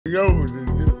Yo,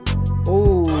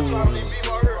 Ooh.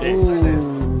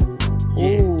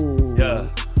 Yeah.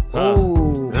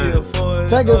 Ooh.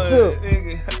 Take a sip.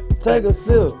 Take a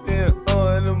sip.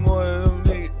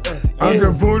 I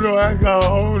can put no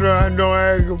alcohol, I know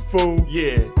I can fool.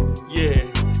 Yeah.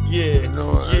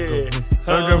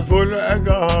 I can put no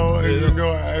alcohol, and you know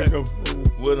I can fool.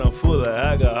 When I'm full of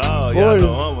alcohol, y'all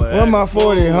know I'm a Where my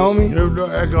 40, homie? If no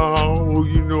alcohol,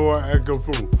 you know I can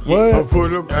fool. What? I'm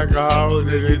full of alcohol, and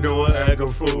they know I can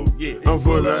fool. I'm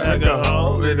full of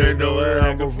alcohol, and they know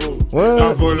I can fool. What?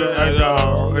 I'm full of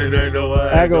alcohol, and they know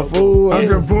I can fool. I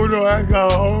can put no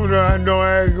alcohol, I know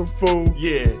I can fool.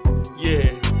 Yeah.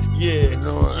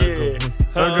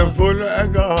 I can put no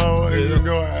alcohol, and you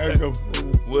know I can fool.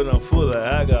 When I'm full of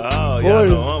alcohol, y'all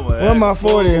know I'm a Where my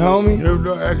 40, homie? If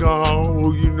no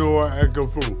alcohol, you know I can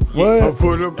fool. What? I'm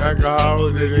full of alcohol,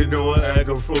 and they know I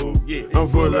can fool. I'm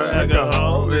full of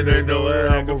alcohol, and they know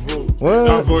I can fool. What?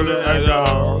 I'm full of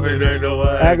alcohol, and they know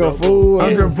I can fool.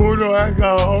 I can put no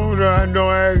alcohol, I know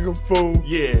I can fool.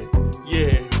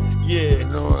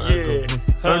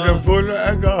 I can put no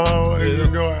alcohol, and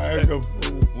you know I can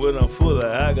fool. When I'm full of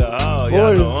alcohol,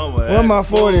 y'all know I'm a Where my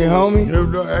 40, homie? If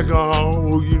no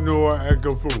alcohol, you know I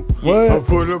can fool. What? I'm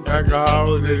full of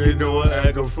alcohol, and they know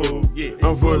I can fool.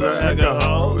 I'm full of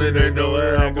alcohol, and they know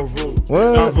I can fool.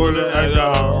 What? I'm full of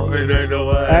alcohol, and they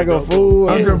know I can fool.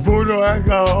 I can put no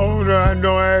alcohol, I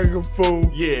know I can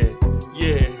fool.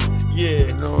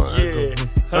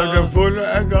 I can put no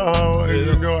alcohol, and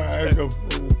you know I can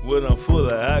fool. When I'm full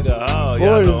of alcohol,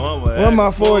 y'all know I'm a Where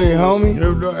my 40, homie?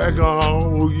 If no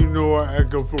alcohol, you know I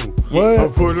can fool. What?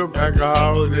 I'm full of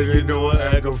alcohol, and they know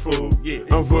I can fool.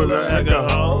 I'm full of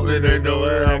alcohol, and they know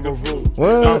I can fool.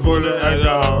 What? I'm full of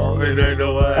alcohol, and they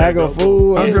know I can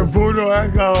fool. I can put no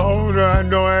alcohol, I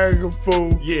know I can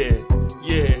fool.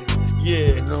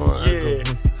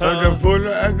 I can put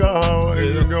no alcohol, and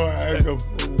you know I can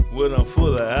fool. When I'm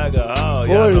full of alcohol,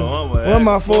 y'all know I'm a Where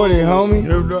my 40, homie?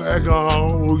 If no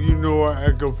alcohol, you know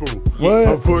I can fool. What?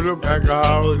 I'm full of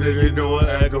alcohol, and they know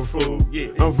I can fool.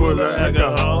 I'm full of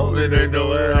alcohol, and they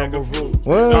know I can fool.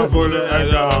 What? I'm full of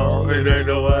alcohol, and they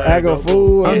know I can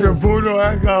fool. I can put no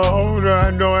alcohol,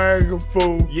 I know I can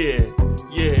fool.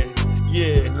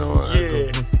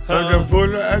 I can put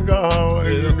no alcohol,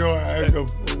 and you know I can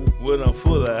fool. When I'm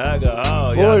full of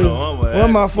alcohol, y'all know I'm a Where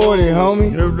my 40,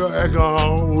 homie? If no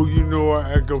alcohol, you know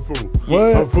I can fool.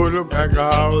 What? I'm full of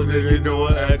alcohol, and they know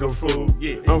I can fool.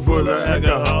 I'm full of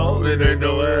alcohol, and they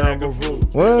know I can fool.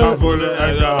 What? I'm full of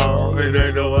alcohol, and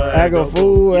they know I can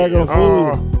fool. I can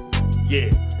fool.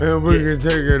 And we can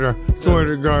take it off. Swear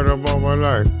to God about my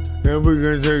life. And we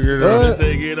can take it off.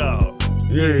 Take it off.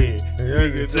 Yeah,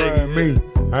 you can try me.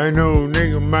 I know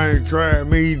nigga might try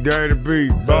me, dirty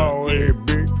beat, bald head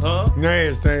bitch,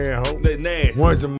 nasty ass hoe. Nasty. Once a